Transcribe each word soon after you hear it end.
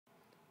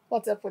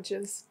What's up,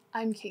 witches?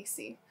 I'm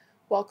Casey.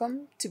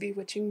 Welcome to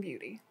Bewitching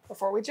Beauty.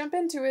 Before we jump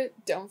into it,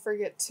 don't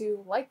forget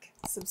to like,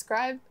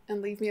 subscribe,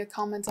 and leave me a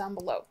comment down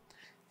below.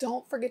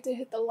 Don't forget to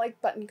hit the like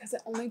button because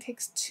it only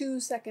takes 2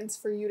 seconds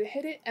for you to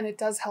hit it and it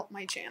does help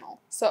my channel.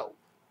 So,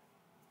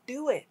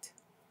 do it.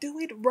 Do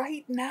it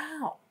right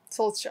now.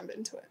 So let's jump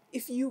into it.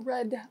 If you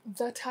read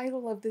the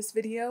title of this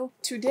video,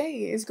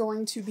 today is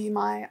going to be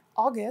my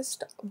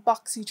August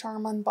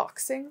Boxycharm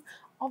unboxing.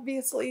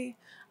 Obviously,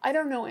 I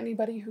don't know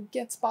anybody who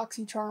gets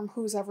Boxycharm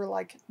who's ever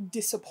like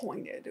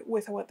disappointed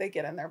with what they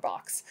get in their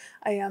box.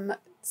 I am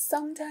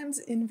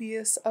sometimes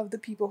envious of the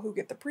people who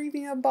get the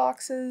premium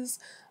boxes,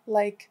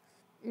 like,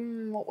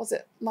 what was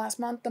it, last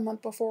month, the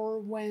month before,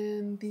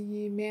 when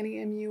the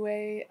Manny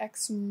MUA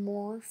X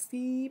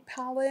Morphe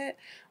palette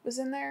was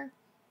in there.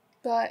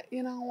 But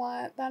you know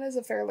what, that is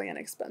a fairly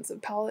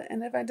inexpensive palette,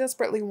 and if I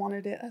desperately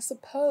wanted it, I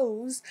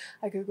suppose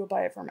I could go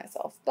buy it for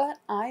myself, but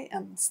I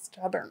am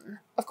stubborn.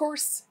 Of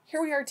course,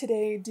 here we are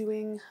today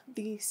doing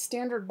the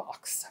standard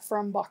box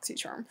from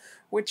Boxycharm,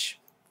 which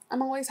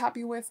I'm always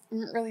happy with. I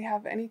don't really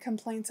have any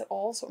complaints at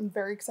all, so I'm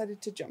very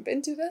excited to jump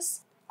into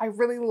this. I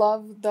really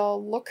love the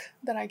look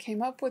that I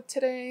came up with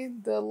today.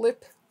 The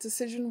lip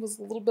decision was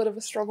a little bit of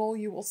a struggle.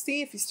 You will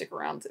see if you stick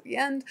around to the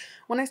end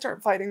when I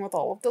start fighting with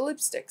all of the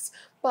lipsticks,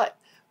 but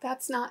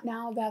that's not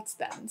now, that's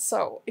then.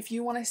 So if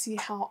you want to see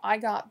how I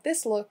got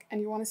this look and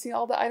you want to see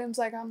all the items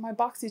I got in my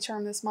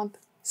Boxycharm this month,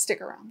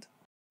 stick around.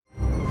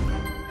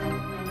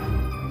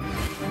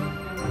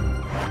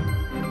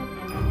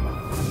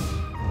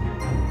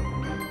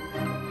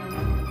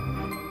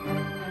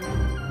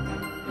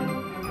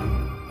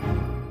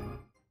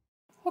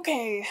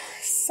 Okay,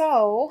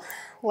 so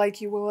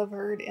like you will have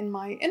heard in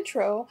my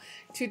intro,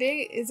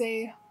 today is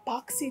a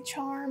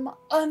Boxycharm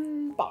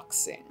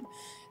unboxing.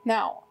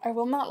 Now, I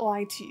will not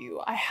lie to you,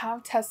 I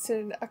have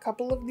tested a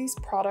couple of these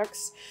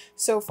products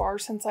so far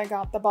since I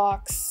got the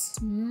box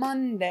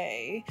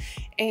Monday,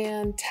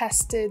 and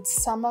tested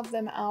some of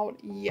them out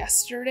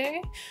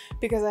yesterday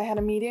because I had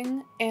a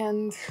meeting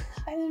and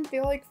I didn't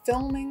feel like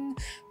filming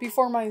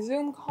before my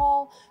Zoom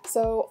call,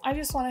 so I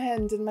just went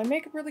ahead and did my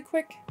makeup really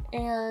quick,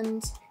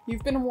 and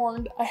you've been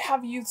warned, I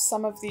have used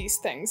some of these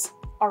things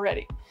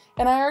already.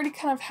 And I already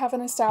kind of have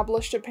an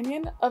established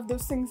opinion of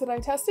those things that I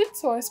tested,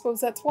 so I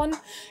suppose that's one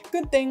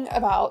good thing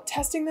about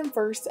testing them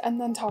first and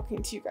then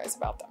talking to you guys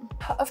about them.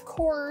 Of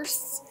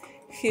course,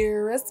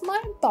 here is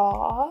my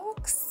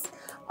box.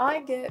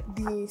 I get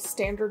the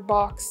standard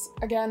box,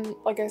 again,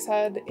 like I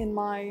said in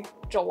my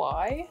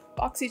July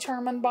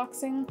Boxycharm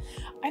unboxing.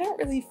 I don't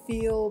really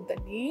feel the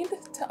need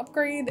to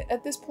upgrade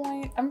at this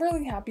point. I'm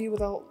really happy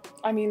with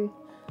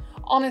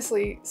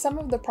honestly, some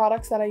of the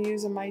products that I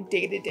use in my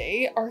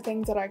day-to-day are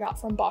things that I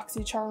got from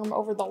Boxycharm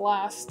over the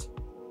last,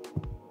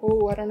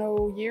 I don't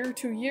know, year,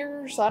 2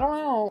 years, I don't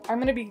know. I'm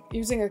going to be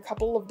using a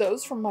couple of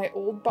those from my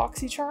old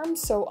Boxycharms,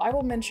 so I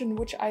will mention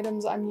which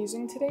items I'm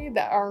using today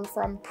that are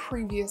from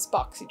previous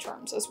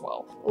Boxycharms as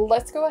well.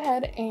 Let's go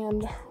ahead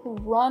and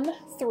run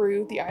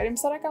through the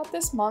items that I got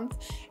this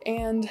month,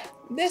 and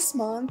this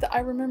month I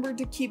remembered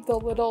to keep the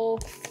little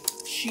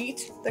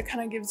sheet that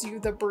kind of gives you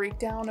the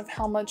breakdown of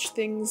how much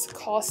things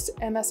cost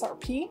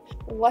MSRP.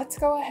 Let's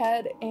go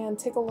ahead and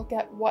take a look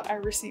at what I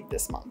received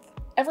this month.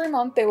 Every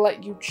month they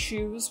let you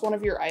choose one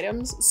of your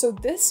items. So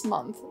this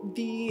month,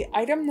 the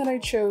item that I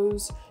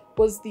chose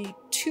was the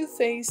Too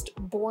Faced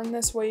Born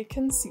This Way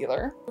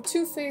Concealer.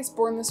 Too Faced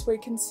Born This Way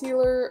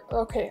Concealer,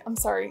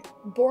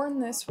 Born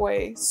This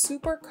Way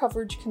Super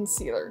Coverage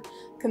Concealer.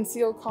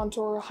 Conceal,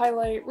 contour,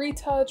 highlight,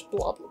 retouch,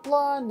 blah blah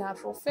blah,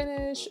 natural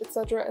finish,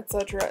 etc,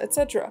 etc,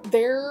 etc.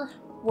 There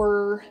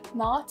were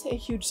not a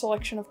huge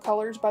selection of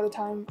colors by the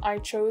time I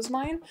chose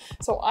mine,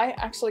 so I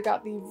actually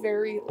got the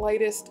very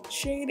lightest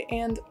shade,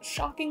 and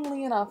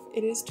shockingly enough,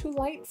 it is too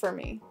light for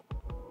me.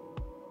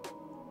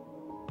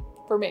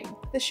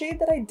 The shade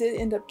that I did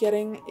end up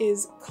getting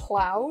is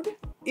Cloud.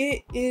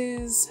 It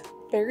is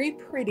very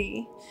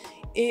pretty.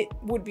 It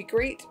would be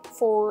great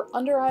for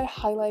under eye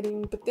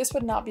highlighting, but this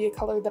would not be a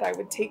color that I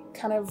would take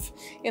kind of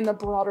in the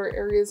broader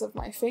areas of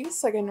my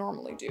face like I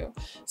normally do.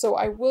 So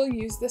I will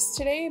use this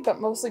today, but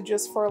mostly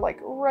just for like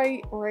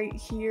right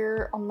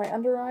here on my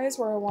under eyes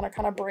where I want to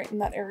kind of brighten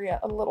that area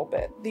a little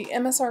bit. The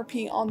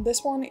MSRP on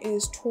this one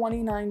is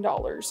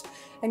 $29.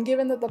 And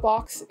given that the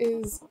box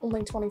is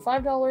only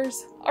 $25,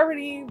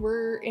 already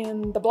we're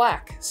in the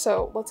black.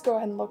 So let's go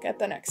ahead and look at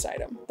the next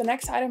item. The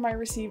next item I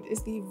received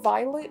is the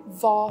Violet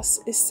Voss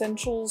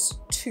Essentials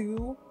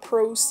 2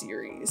 Pro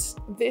Series.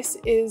 This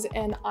is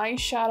an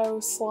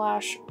eyeshadow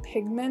slash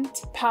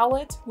pigment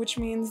palette, which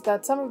means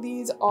that some of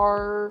these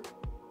are,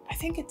 I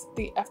think it's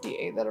the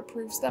FDA that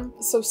approves them.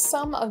 So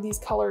some of these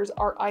colors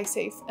are eye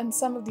safe and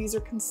some of these are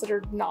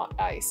considered not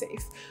eye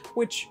safe,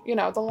 which, you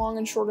know, the long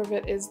and short of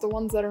it is the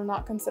ones that are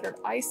not considered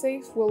eye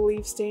safe will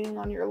leave staining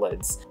on your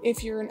lids.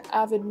 If you're an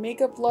avid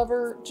makeup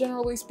lover,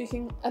 generally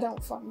speaking, I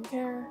don't fucking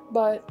care,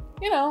 but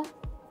you know,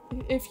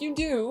 if you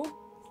do,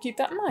 keep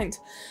that in mind.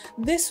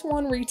 This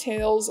one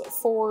retails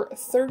for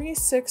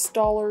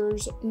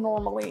 $36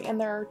 normally, and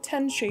there are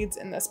 10 shades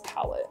in this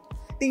palette.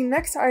 The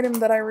next item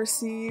that I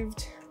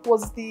received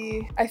was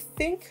the, I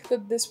think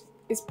that this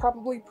is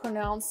probably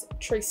pronounced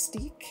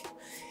Trestique,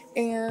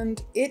 and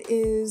it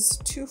is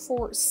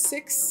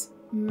 246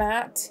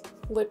 matte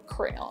lip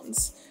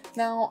crayons.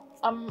 Now,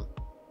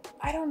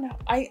 I don't know.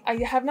 I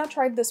have not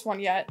tried this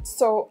one yet,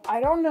 so I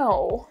don't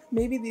know.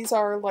 Maybe these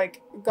are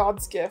like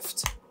God's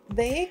gift.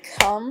 They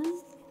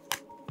come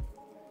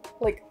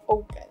like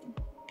open.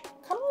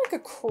 Kind of like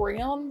a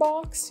crayon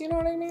box, you know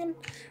what I mean?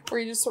 Where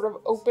you just sort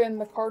of open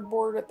the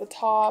cardboard at the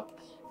top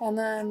and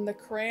then the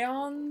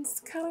crayons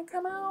kind of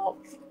come out.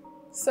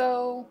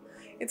 So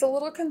it's a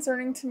little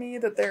concerning to me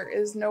that there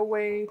is no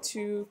way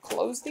to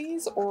close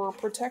these or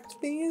protect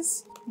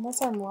these,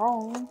 unless I'm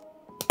wrong.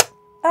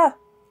 Ah!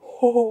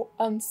 Oh,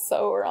 I'm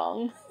so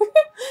wrong.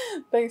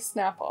 They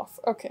snap off.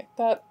 Okay,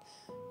 that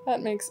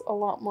makes a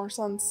lot more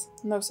sense.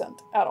 No sense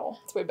at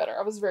all. It's way better.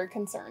 I was very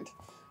concerned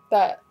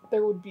that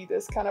there would be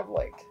this kind of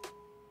like,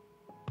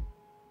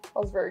 I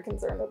was very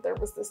concerned that there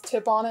was this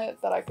tip on it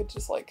that I could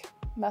just like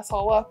mess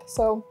all up.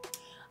 So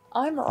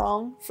I'm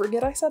wrong.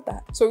 Forget I said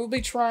that. So we'll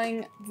be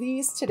trying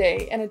these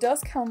today, and it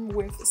does come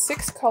with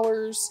 6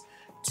 colors.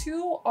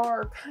 2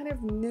 are kind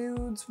of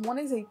nudes. 1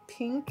 is a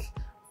pink.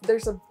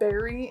 There's a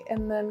berry,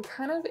 and then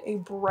kind of a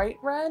bright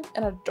red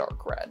and a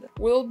dark red.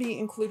 We'll be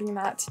including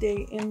that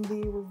today in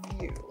the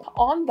review.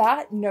 On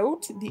that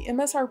note, the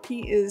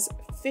MSRP is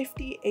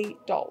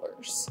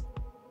 $58.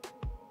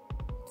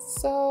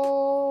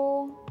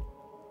 So,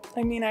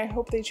 I mean, I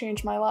hope they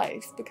change my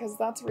life because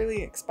that's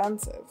really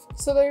expensive.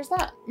 So there's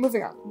that.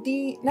 Moving on.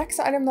 The next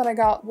item that I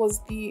got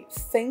was the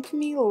Thank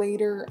Me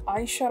Later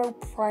eyeshadow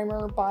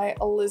primer by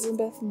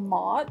Elizabeth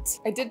Mott.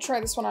 I did try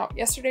this one out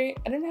yesterday.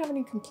 I didn't have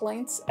any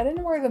complaints. I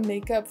didn't wear the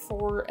makeup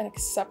for an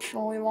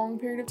exceptionally long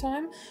period of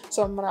time,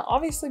 so I'm gonna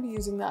obviously be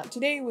using that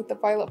today with the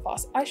Violet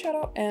Voss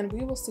eyeshadow, and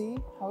we will see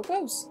how it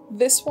goes.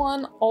 This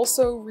one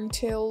also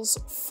retails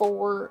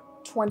for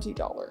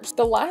 $20.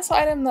 The last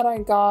item that I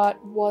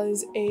got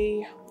was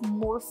a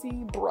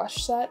Morphe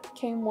brush set.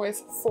 Came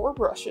with 4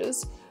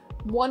 brushes,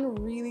 1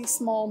 really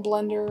small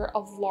blender, a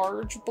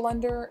large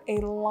blender, a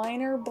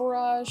liner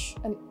brush,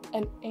 an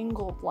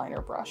angled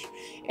liner brush,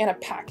 and a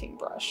packing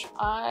brush.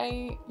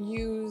 I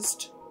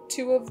used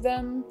 2 of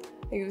them.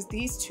 I used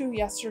these 2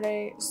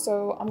 yesterday,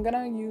 so I'm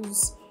gonna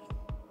use,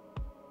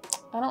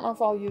 I don't know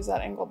if I'll use that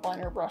angled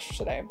liner brush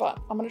today, but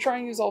I'm going to try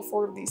and use all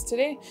 4 of these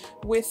today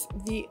with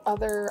the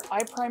other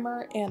eye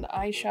primer and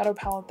eyeshadow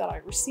palette that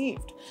I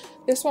received.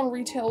 This one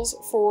retails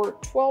for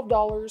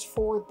 $12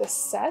 for the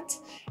set,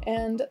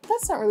 and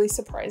that's not really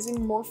surprising.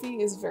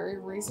 Morphe is very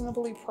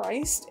reasonably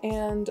priced,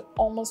 and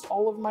almost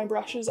all of my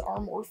brushes are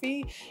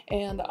Morphe,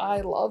 and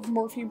I love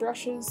Morphe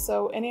brushes,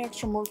 so any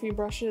extra Morphe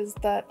brushes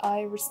that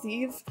I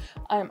receive,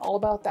 I'm all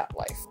about that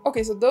life.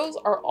 Okay, so those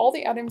are all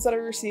the items that I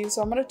received,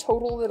 so I'm going to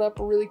total it up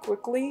really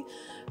quickly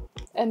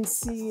and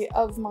see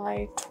of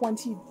my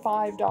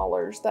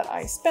 $25 that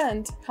I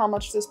spent, how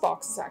much this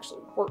box is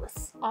actually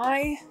worth.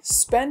 I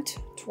spent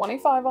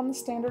 $25 on the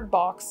standard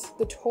box.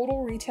 The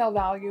total retail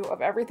value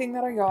of everything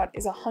that I got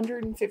is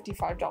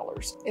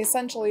 $155.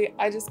 Essentially,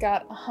 I just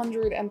got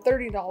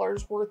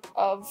 $130 worth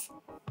of,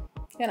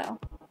 you know,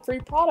 free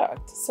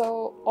product.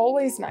 So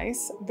always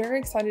nice. Very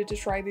excited to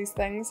try these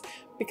things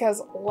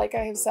because, like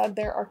I have said,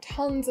 there are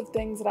tons of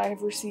things that I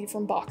have received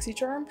from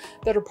Boxycharm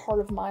that are part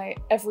of my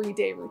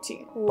everyday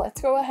routine.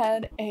 Let's go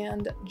ahead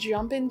and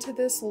jump into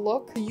this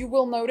look. You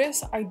will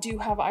notice I do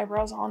have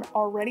eyebrows on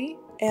already,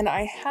 and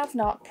I have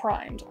not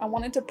primed. I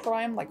wanted to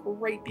prime like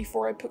right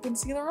before I put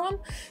concealer on,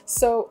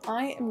 so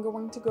I am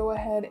going to go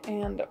ahead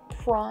and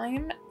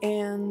prime,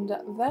 and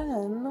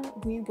then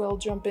we will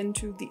jump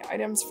into the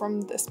items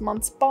from this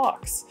month's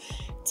box.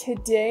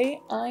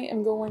 Today I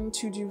am going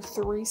to do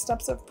 3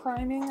 steps of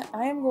priming.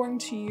 I am going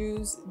to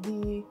use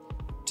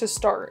to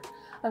start,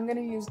 I'm going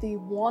to use the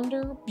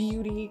Wander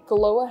Beauty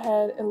Glow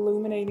Ahead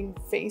Illuminating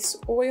Face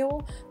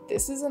Oil.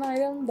 This is an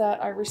item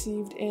that I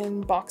received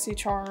in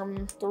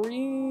Boxycharm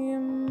 3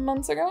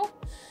 months ago.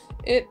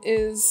 I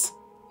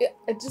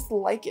just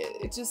like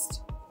it.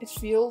 It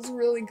feels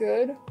really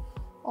good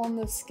on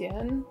the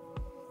skin.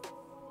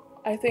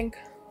 I think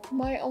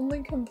my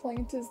only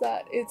complaint is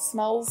that it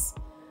smells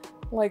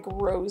like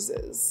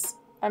roses.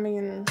 I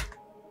mean,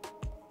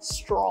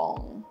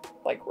 strong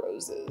like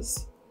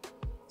roses.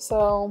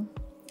 So,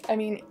 I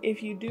mean,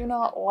 if you do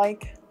not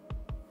like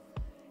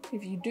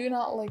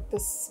the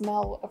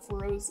smell of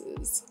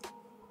roses,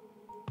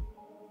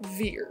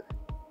 veer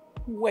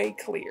way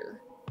clear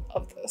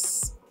of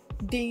this.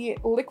 The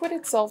liquid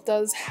itself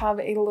does have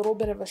a little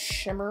bit of a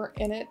shimmer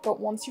in it, but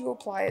once you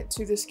apply it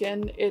to the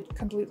skin, it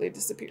completely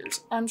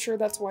disappears. I'm sure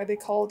that's why they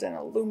call it an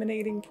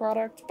illuminating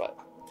product, but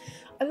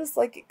I just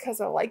like it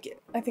because I like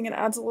it. I think it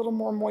adds a little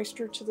more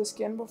moisture to the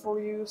skin before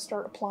you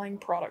start applying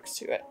products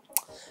to it.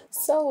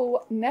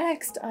 So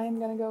next I'm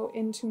gonna go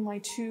into my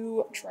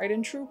two tried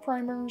and true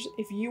primers.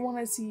 If you want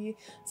to see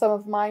some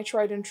of my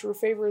tried and true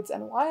favorites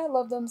and why I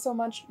love them so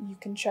much, you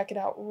can check it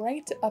out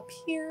right up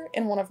here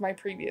in one of my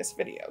previous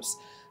videos.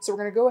 So we're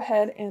gonna go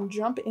ahead and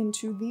jump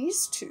into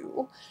these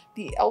two.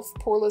 The e.l.f.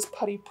 Poreless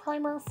Putty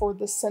Primer for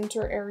the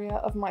center area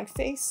of my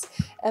face.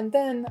 And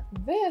then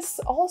this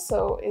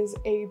also is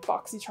a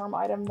Boxycharm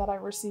item that I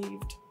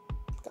received,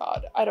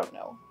 God, I don't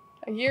know,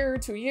 a year,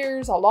 2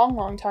 years, a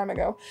long time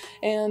ago,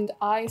 and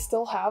I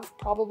still have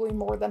probably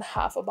more than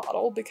half a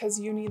bottle because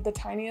you need the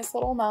tiniest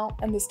little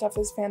amount, and this stuff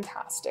is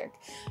fantastic.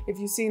 If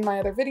you've seen my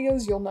other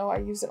videos, you'll know I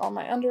use it on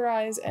my under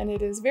eyes, and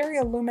it is very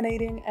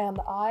illuminating, and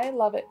I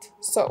love it.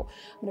 So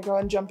I'm gonna go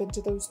ahead and jump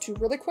into those two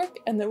really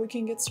quick, and then we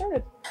can get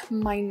started.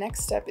 My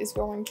next step is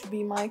going to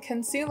be my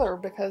concealer,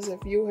 because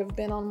if you have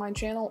been on my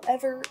channel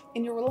ever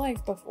in your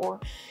life before,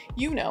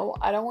 you know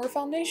I don't wear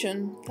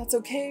foundation. That's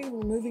okay,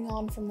 we're moving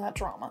on from that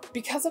drama.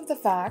 Because of the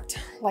fact,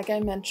 like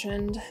I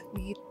mentioned,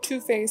 the Too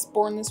Faced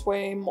Born This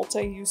Way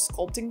Multi-Use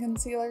Sculpting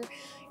Concealer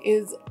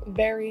is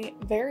very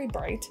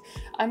bright.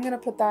 I'm gonna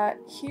put that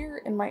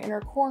here in my inner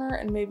corner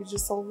and maybe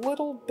just a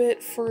little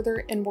bit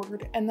further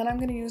inward, and then I'm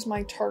gonna use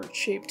my Tarte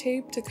Shape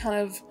Tape to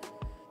kind of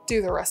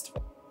do the rest of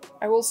it.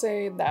 I will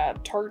say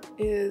that Tarte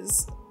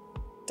is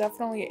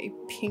definitely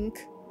a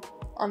pink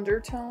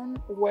undertone,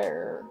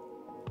 where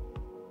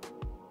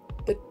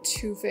the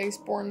Too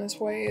Faced Born This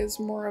Way is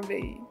more of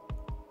a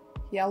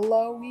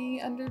yellowy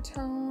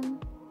undertone.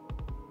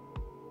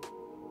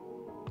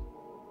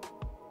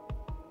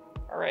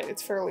 Alright,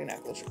 it's fairly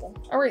negligible.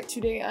 Alright,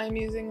 today I'm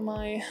using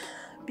my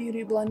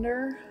beauty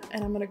blender,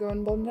 and I'm gonna go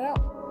and blend it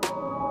out.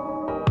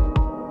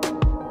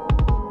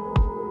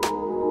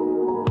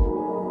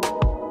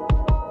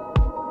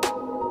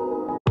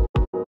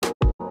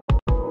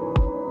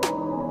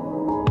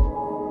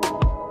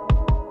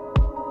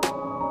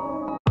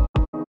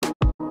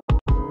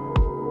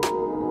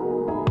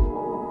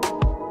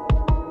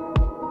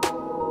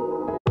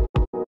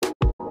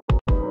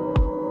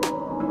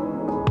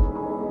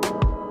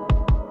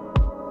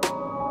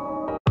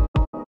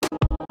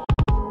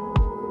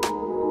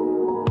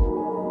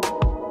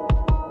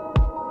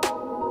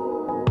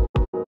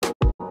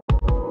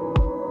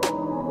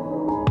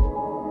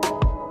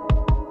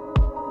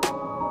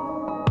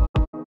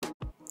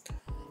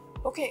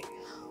 Okay,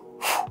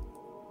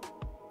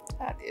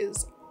 that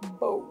is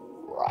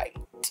bright.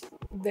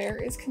 There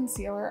is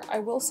concealer. I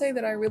will say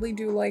that I really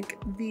do like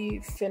the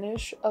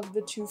finish of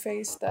the Too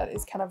Faced that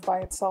is kind of by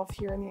itself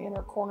here in the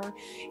inner corner.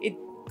 It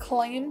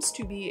claims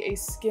to be a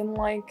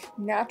skin-like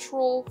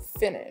natural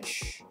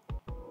finish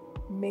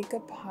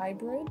makeup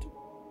hybrid.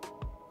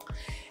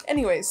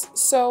 Anyways,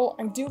 so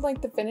I do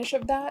like the finish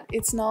of that.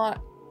 It's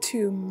not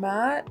too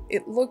matte.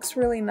 It looks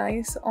really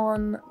nice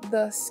on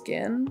the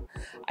skin.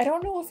 I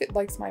don't know if it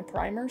likes my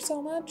primer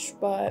so much,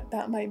 but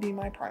that might be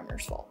my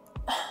primer's fault.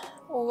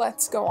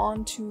 Let's go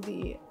on to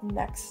the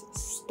next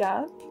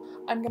step.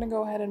 I'm gonna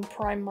go ahead and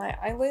prime my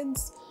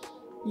eyelids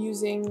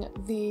using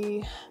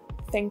the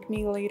Thank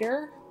Me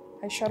Later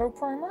eyeshadow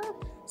primer.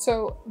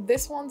 So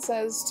this one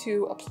says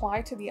to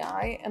apply to the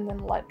eye and then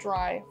let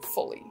dry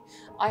fully.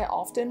 I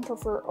often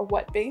prefer a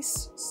wet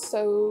base,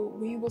 so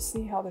we will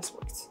see how this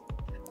works.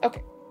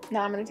 Okay.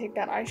 Now I'm going to take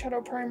that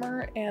eyeshadow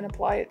primer and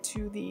apply it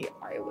to the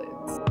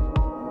eyelids.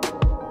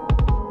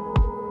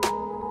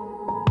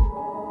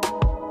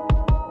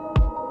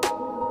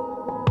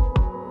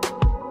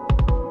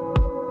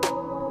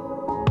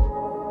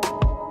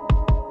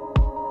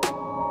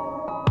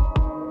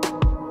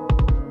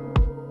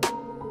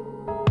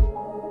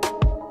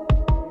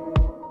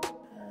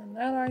 And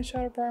that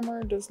eyeshadow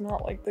primer does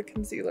not like the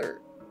concealer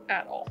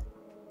at all.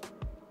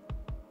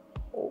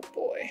 Oh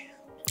boy.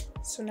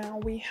 So now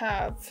we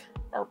have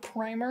our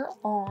primer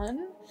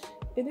on.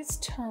 It is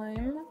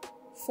time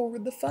for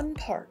the fun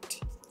part.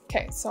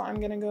 Okay, so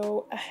I'm gonna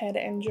go ahead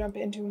and jump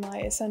into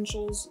my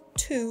Essentials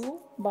 2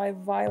 by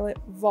Violet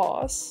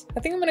Voss. I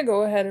think I'm gonna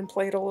go ahead and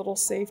play it a little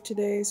safe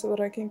today so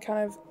that I can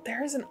kind of,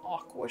 there's an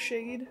aqua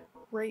shade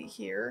right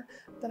here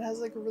that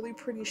has like a really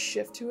pretty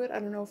shift to it. I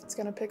don't know if it's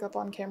gonna pick up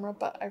on camera,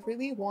 but I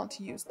really want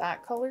to use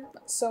that color.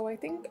 So I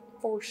think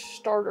for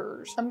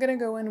starters, I'm gonna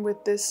go in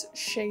with this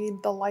shade,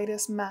 the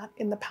lightest matte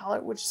in the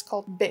palette, which is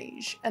called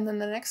Beige. And then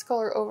the next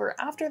color over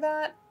after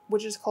that,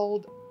 which is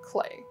called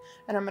Clay.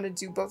 And I'm gonna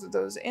do both of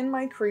those in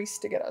my crease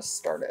to get us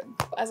started.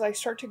 As I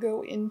start to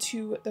go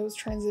into those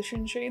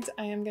transition shades,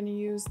 I am gonna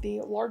use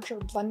the larger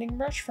blending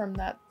brush from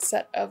that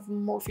set of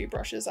Morphe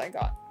brushes I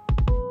got.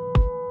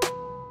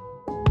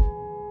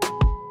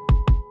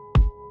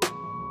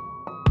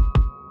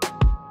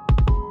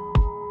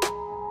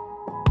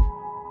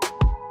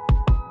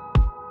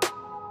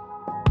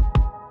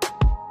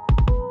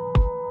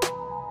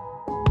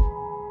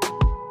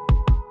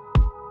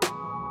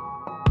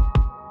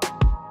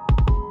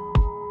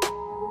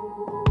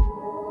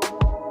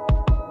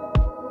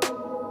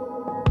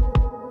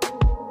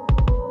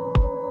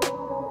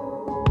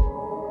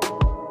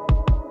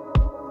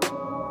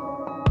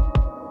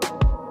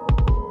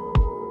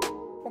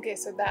 Okay,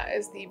 so that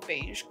is the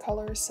beige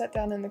color set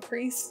down in the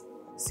crease.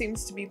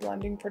 seems to be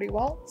blending pretty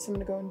well, so I'm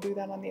gonna go and do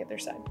that on the other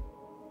side.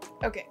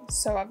 Okay,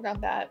 so I've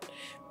got that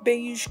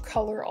beige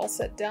color all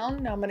set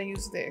down. Now I'm gonna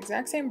use the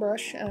exact same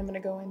brush and I'm gonna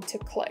go into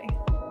clay.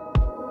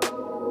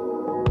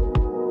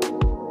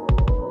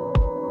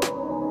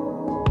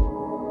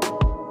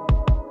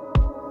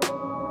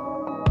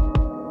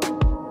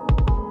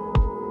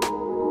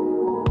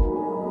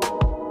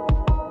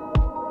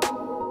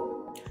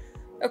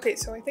 Okay,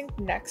 so I think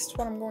next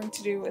what I'm going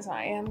to do is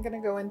I am going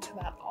to go into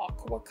that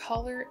aqua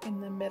color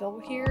in the middle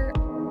here.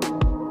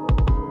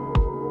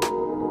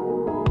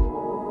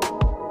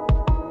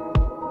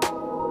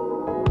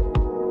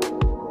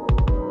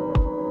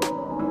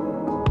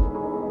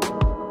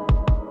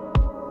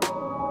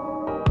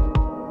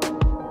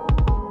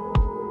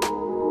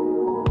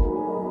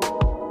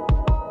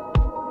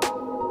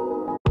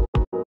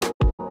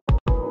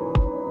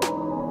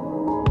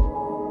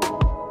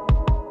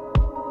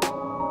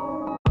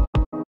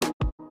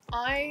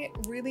 I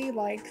really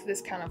like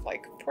this kind of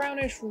like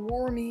brownish,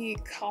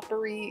 warmy,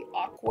 coppery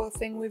aqua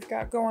thing we've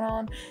got going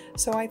on.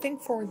 So I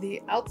think for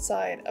the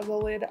outside of the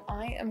lid,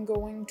 I am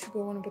going to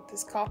go in with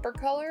this copper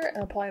color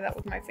and apply that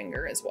with my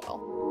finger as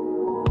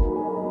well.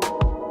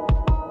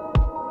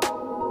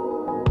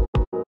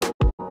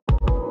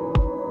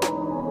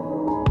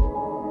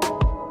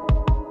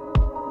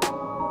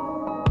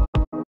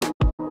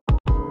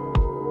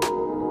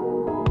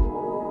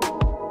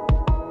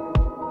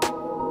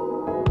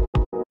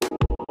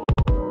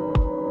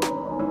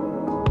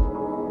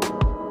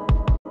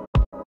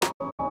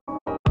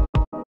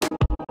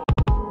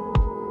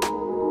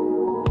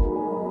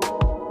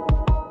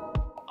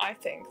 I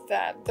think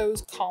that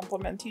those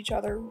complement each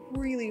other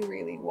really,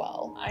 really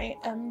well. I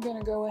am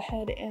gonna go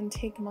ahead and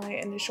take my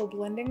initial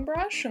blending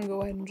brush and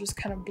go ahead and just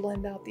kind of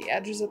blend out the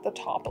edges at the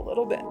top a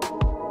little bit.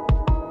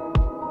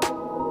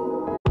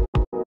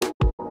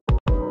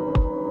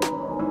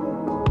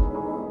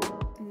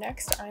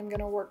 Next, I'm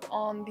gonna work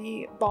on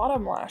the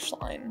bottom lash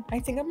line. I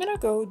think I'm gonna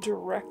go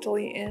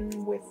directly in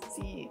with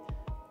the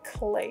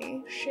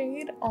clay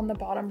shade on the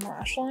bottom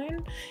lash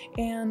line,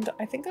 and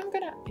I think I'm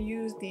gonna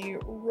use the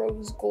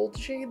rose gold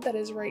shade that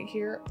is right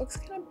here. It looks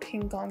kind of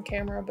pink on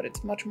camera, but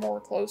it's much more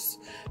close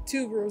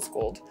to rose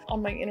gold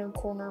on my inner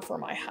corner for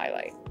my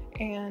highlight.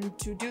 And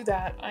to do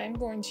that, I'm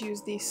going to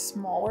use the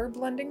smaller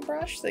blending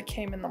brush that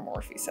came in the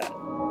Morphe set.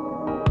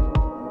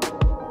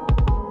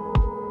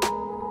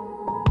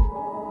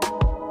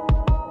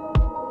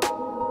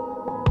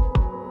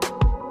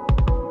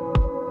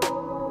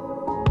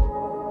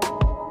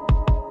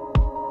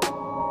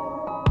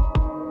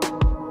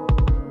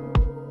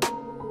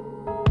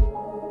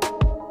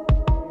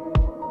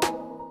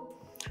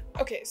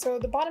 Okay, so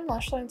the bottom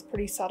lash line's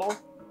pretty subtle.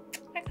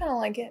 I kind of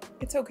like it.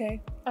 It's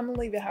okay. I'm gonna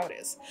leave it how it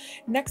is.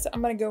 Next,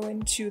 I'm gonna go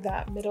into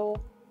that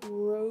middle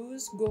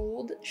rose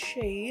gold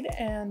shade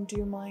and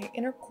do my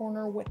inner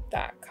corner with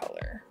that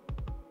color.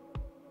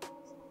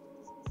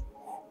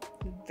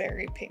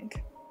 Very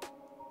pink.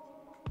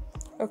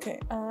 Okay,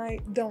 I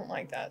don't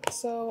like that.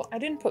 So I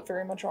didn't put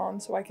very much on,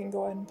 so I can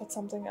go ahead and put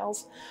something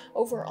else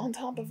over on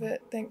top of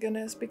it, thank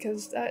goodness,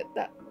 because that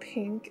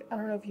pink, I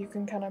don't know if you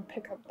can kind of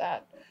pick up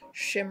that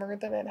shimmer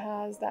that it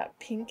has. That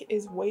pink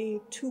is way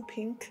too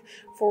pink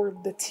for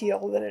the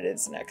teal that it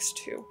is next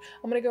to.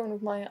 I'm gonna go in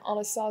with my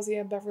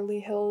Anastasia Beverly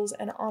Hills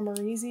and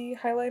Amarizi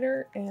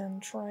highlighter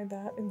and try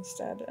that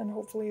instead, and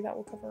hopefully that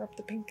will cover up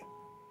the pink.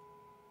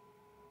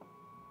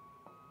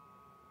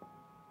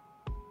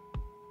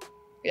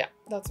 Yeah,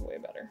 that's way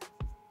better.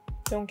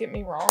 Don't get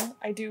me wrong,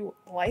 I do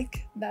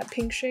like that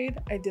pink shade.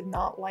 I did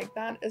not like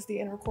that as the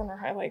inner corner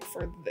highlight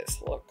for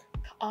this look.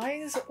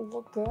 Eyes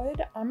look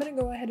good. I'm gonna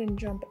go ahead and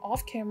jump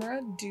off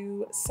camera,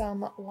 do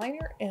some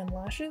liner and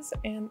lashes,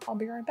 and I'll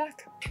be right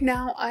back.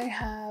 Now I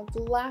have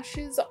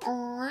lashes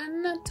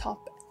on,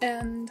 top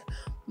and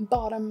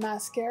bottom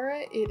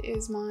mascara. It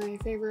is my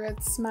favorite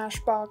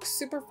Smashbox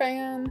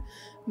Superfan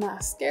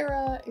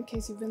mascara, in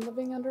case you've been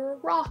living under a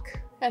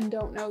rock and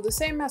don't know the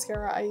same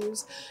mascara I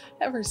use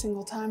every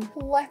single time.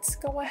 Let's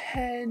go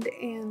ahead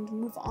and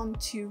move on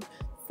to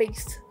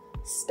face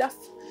stuff.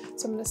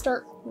 So I'm gonna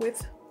start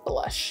with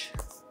blush.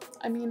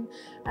 I mean,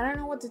 I don't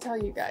know what to tell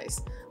you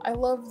guys. I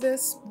love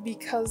this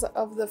because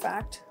of the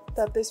fact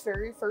that this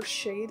very first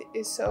shade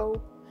is so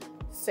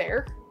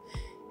fair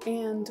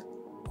and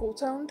cool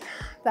toned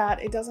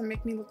that it doesn't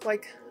make me look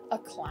like a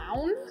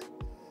clown.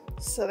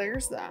 So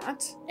there's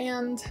that.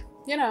 And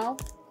you know,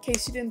 in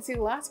case you didn't see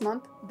last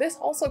month, this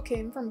also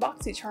came from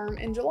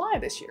Boxycharm in July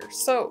this year.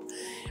 So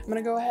I'm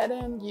gonna go ahead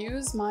and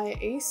use my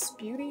Ace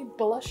Beauty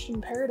Blush in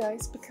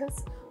Paradise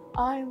because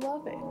I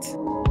love it.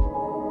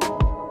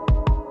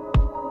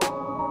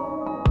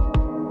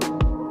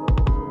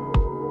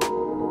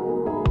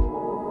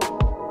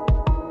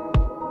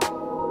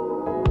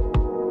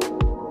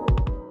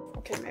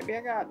 Maybe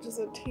I got just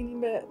a teeny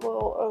bit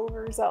little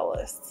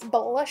overzealous.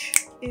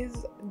 Blush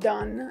is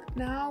done.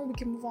 Now we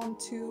can move on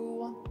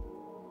to,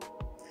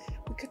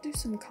 we could do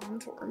some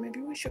contour. Maybe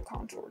we should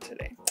contour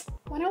today.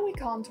 Why don't we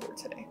contour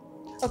today?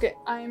 Okay,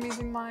 I am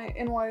using my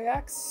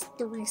NYX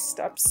 3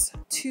 Steps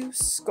to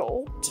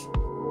sculpt.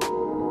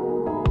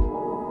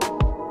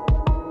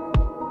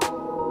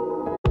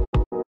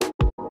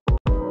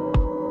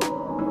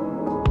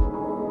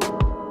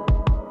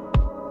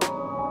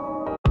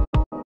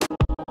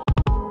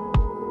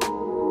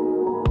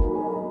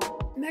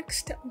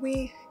 next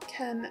we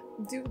can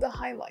do the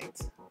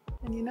highlights.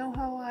 And you know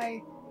how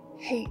I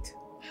hate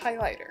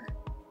highlighter.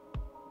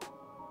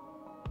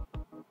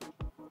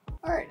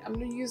 Alright, I'm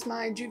going to use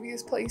my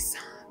Juvia's Place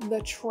The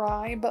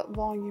Tribe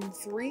Volume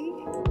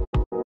 3.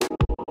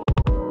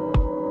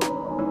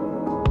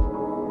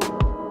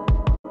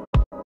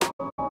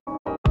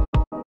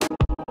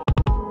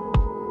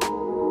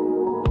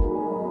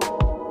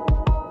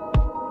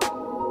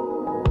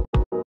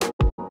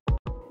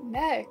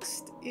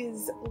 Next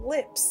is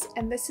lips,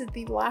 and this is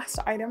the last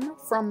item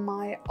from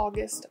my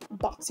August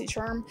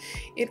Boxycharm.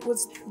 It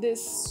was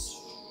this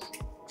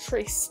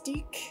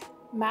Trestique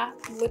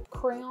matte lip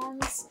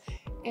crayons,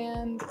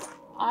 and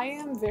I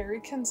am very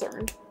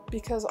concerned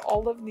because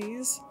all of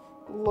these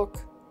look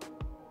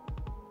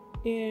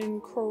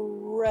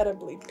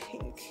incredibly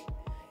pink,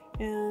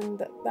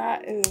 and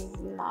that is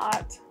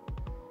not.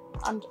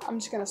 I'm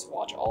just gonna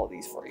swatch all of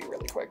these for you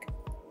really quick.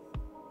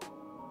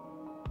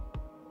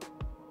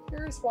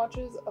 Here are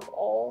swatches of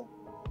all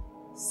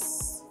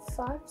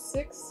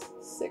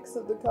six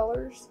of the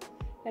colors,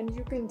 and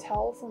you can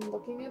tell from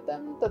looking at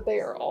them that they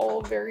are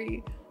all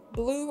very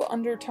blue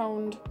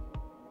undertoned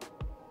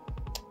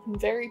and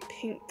very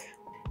pink.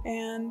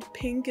 And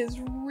pink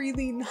is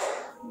really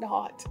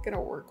not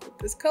gonna work with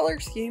this color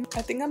scheme.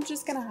 I think I'm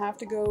just gonna have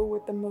to go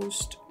with the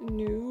most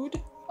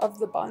nude of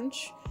the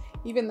bunch,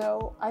 even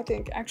though I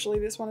think actually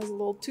this one is a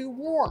little too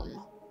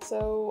warm.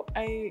 So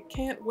I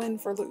can't win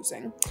for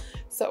losing.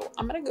 So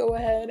I'm gonna go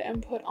ahead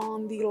and put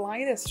on the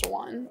lightest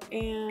one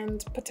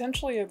and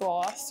potentially a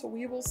gloss.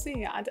 We will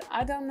see.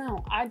 I don't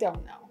know. I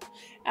don't know.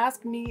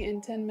 Ask me in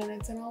 10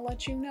 minutes and I'll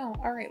let you know.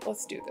 All right,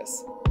 let's do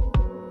this.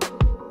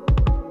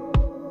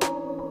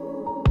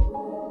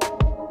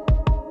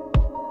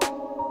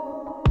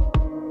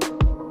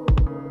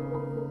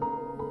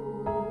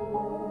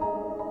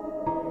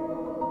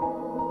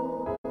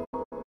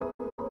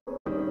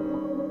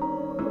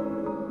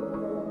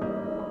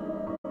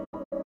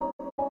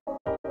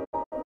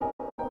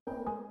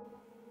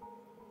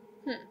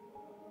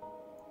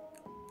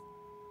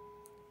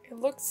 It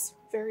looks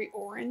very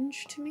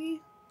orange to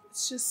me.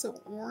 It's just so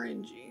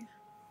orangey.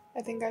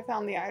 I think I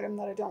found the item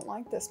that I don't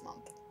like this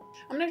month.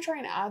 I'm gonna try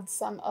and add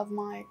some of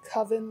my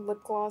Coven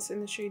lip gloss in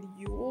the shade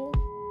Yule.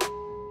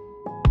 I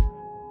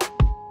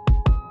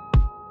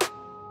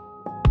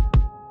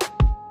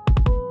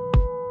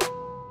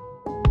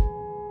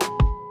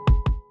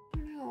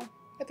don't know.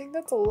 I think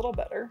that's a little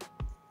better.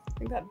 I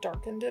think that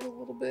darkened it a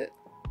little bit.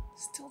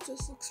 Still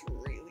just looks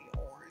really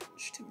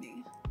orange to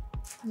me.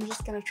 I'm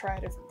just gonna try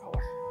a different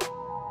color.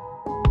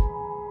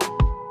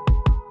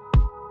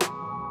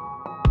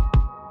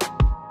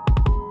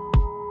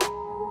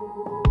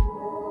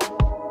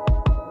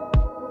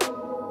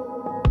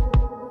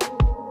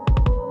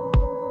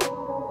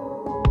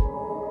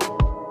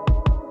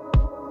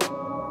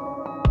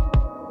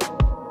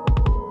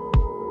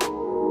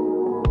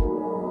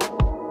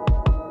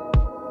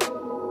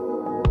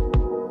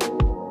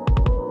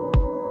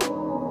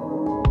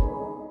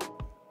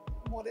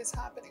 What is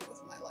happening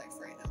with my life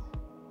right now?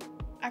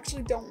 I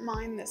actually don't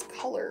mind this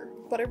color,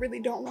 but I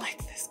really don't like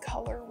this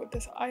color with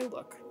this eye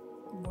look.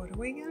 What are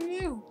we gonna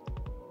do?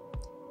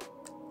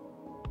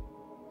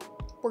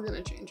 We're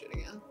gonna change it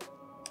again.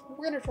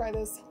 We're gonna try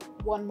this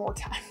one more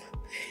time.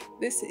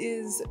 This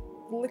is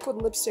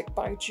liquid lipstick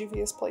by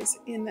Juvia's Place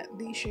in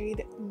the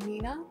shade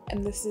Mina,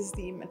 and this is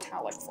the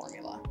metallic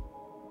formula.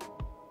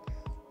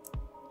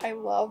 I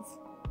love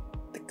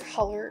the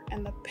color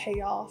and the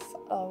payoff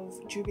of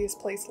Juvia's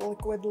Place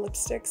liquid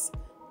lipsticks.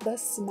 The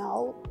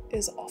smell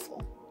is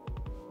awful.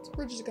 So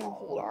we're just gonna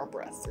hold our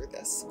breath through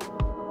this.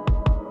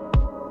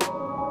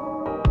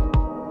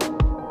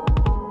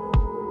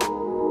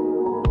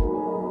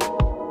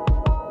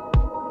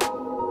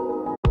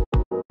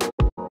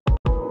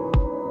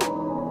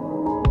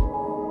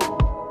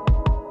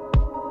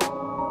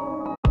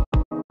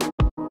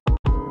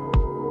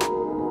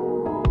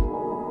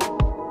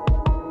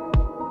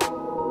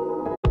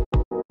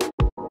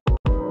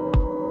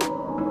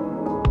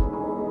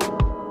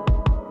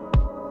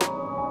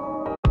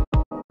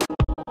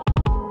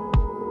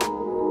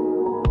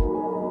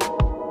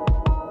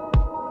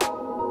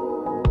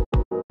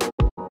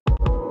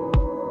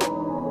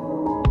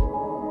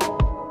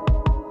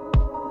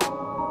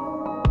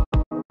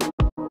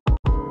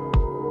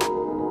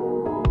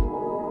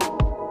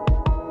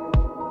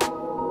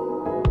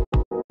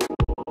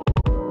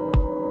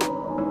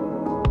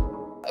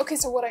 Okay,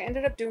 so what I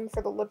ended up doing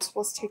for the lips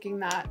was taking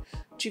that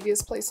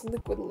Juvia's Place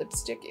liquid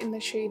lipstick in the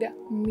shade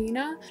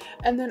Mina,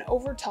 and then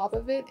over top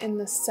of it in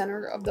the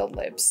center of the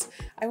lips,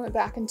 I went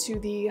back into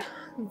the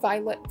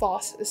Violet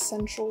Voss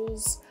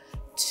Essentials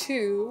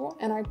 2,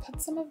 and I put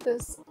some of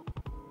this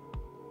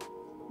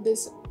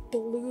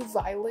blue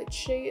violet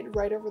shade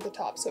right over the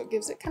top, so it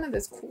gives it kind of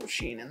this cool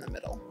sheen in the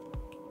middle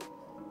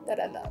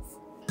that I love.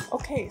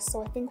 Okay,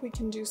 so I think we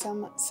can do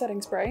some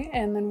setting spray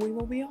and then we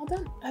will be all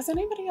done. Has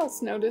anybody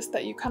else noticed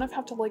that you kind of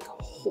have to like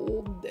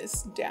hold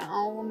this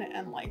down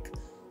and like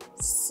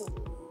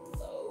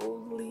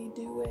slowly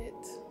do it?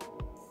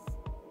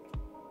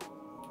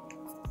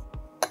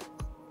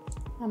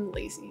 I'm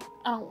lazy.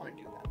 I don't want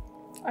to do that.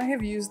 I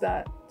have used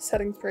that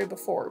setting spray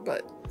before,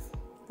 but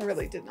I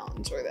really did not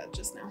enjoy that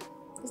just now.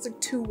 It was like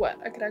too wet.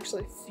 I could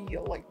actually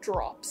feel like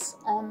drops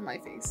on my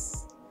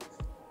face.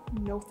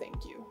 No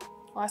thank you.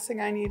 Last thing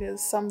I need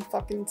is some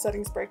fucking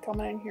setting spray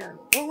coming in here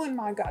and ruin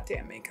my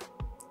goddamn makeup.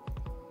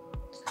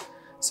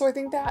 So I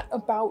think that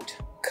about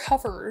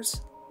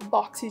covers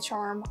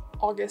Boxycharm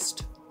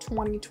August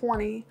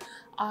 2020.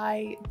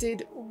 I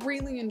did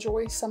really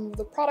enjoy some of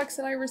the products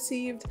that I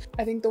received.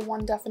 I think the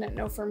one definite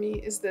no for me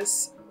is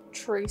this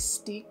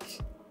Trace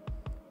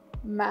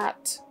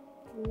matte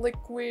lip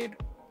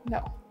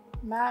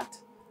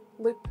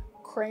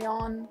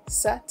crayon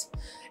set,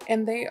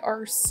 and they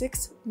are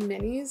 6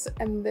 minis,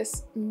 and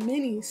this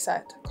mini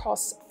set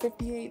costs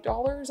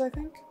 $58, I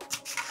think.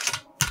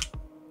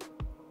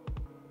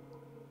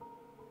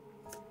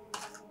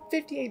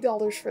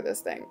 $58 for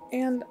this thing,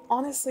 and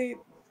honestly,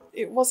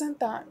 it wasn't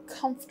that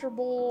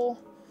comfortable.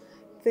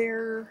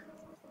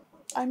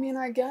 I mean,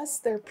 I guess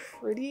they're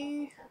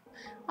pretty.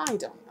 I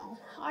don't know.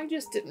 I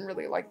just didn't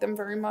really like them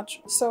very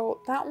much.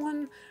 So that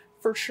one,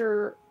 for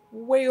sure,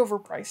 way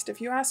overpriced if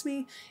you ask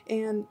me,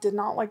 and did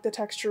not like the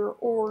texture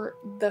or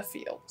the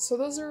feel. So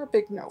those are a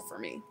big no for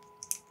me.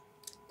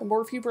 The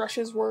Morphe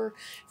brushes were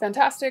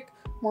fantastic.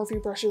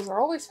 Morphe brushes are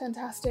always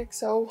fantastic,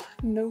 so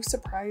no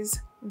surprise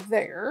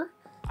there.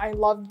 I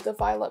loved the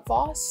Violet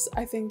Voss.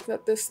 I think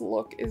that this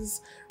look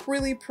is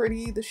really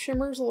pretty. The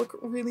shimmers look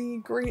really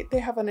great. They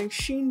have a nice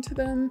sheen to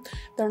them.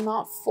 They're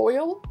not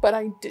foil, but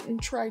I didn't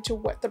try to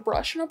wet the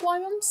brush and apply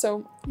them,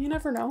 so you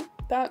never know.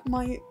 That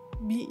might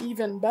be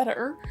even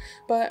better.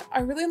 But I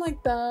really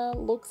like the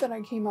look that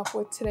I came up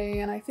with today,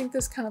 and I think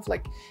this kind of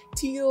like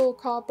teal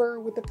copper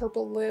with the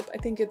purple lip, I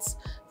think it's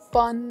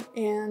fun,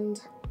 and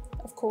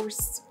of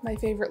course my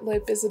favorite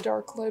lip is a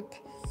dark lip.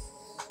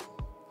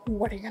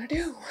 What are you gonna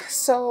do?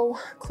 So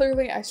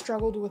clearly I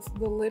struggled with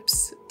the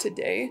lips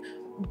today,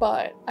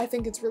 but I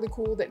think it's really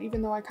cool that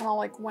even though I kind of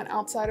like went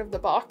outside of the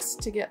box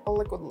to get a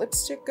liquid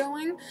lipstick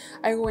going,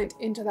 I went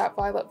into that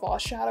Violet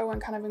Voss shadow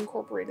and kind of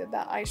incorporated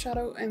that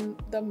eyeshadow in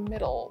the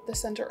middle, the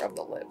center of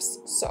the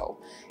lips.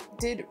 So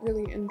did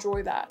really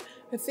enjoy that.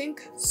 I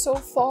think so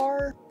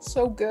far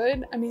so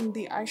good. I mean,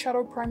 the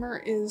eyeshadow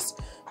primer is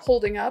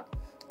holding up.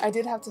 I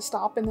did have to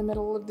stop in the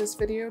middle of this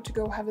video to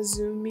go have a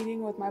Zoom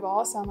meeting with my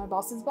boss on my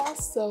boss's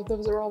boss, so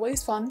those are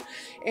always fun.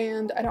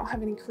 And I don't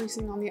have any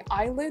creasing on the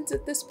eyelids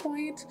at this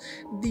point.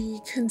 The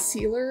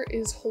concealer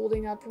is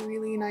holding up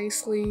really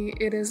nicely.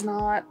 It is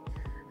not,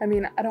 I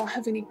mean, I don't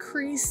have any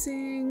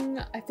creasing.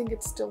 I think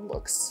it still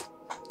looks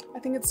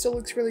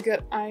really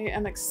good. I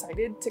am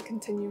excited to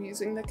continue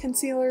using the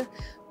concealer,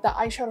 the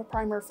eyeshadow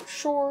primer for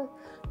sure.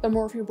 The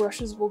Morphe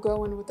brushes will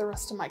go in with the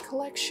rest of my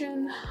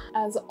collection,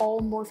 as all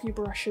Morphe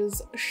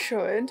brushes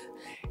should.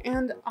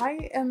 And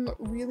I am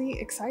really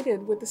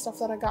excited with the stuff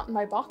that I got in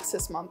my box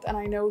this month. And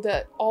I know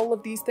that all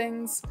of these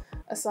things,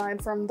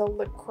 aside from the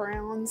lip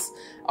crayons,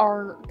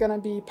 are gonna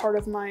be part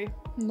of my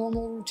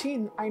normal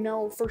routine. I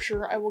know for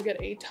sure I will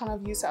get a ton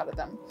of use out of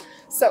them.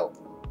 So,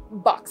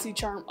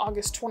 Boxycharm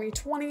August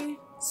 2020,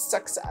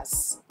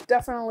 success.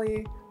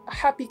 Definitely a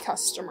happy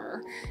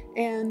customer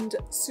and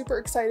super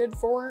excited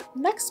for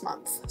next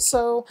month.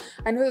 So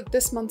I know that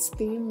this month's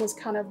theme was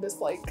kind of this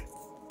like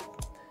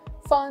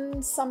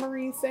fun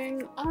summery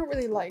thing. I don't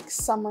really like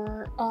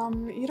summer.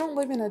 You don't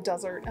live in a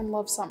desert and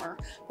love summer.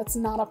 That's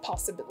not a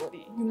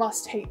possibility. You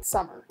must hate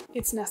summer.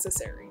 It's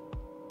necessary.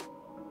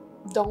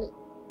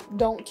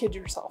 Don't kid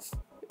yourself.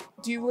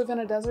 Do you live in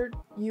a desert?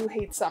 You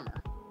hate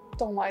summer.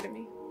 Don't lie to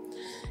me.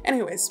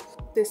 Anyways,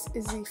 this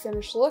is the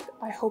finished look.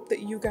 I hope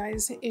that you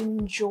guys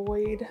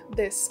enjoyed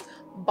this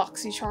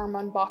Boxycharm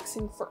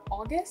unboxing for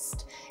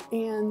August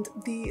and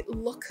the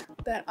look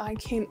that I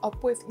came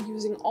up with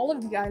using all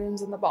of the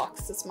items in the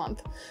box this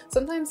month.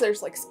 Sometimes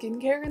there's like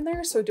skincare in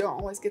there, so I don't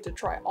always get to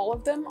try all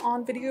of them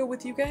on video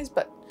with you guys,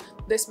 but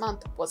this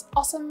month was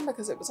awesome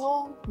because it was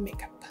all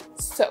makeup.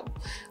 So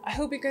I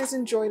hope you guys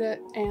enjoyed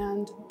it,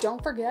 and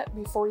don't forget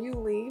before you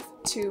leave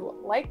to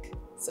like,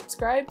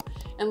 subscribe,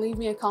 and leave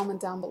me a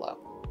comment down below.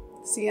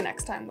 See you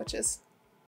next time, witches.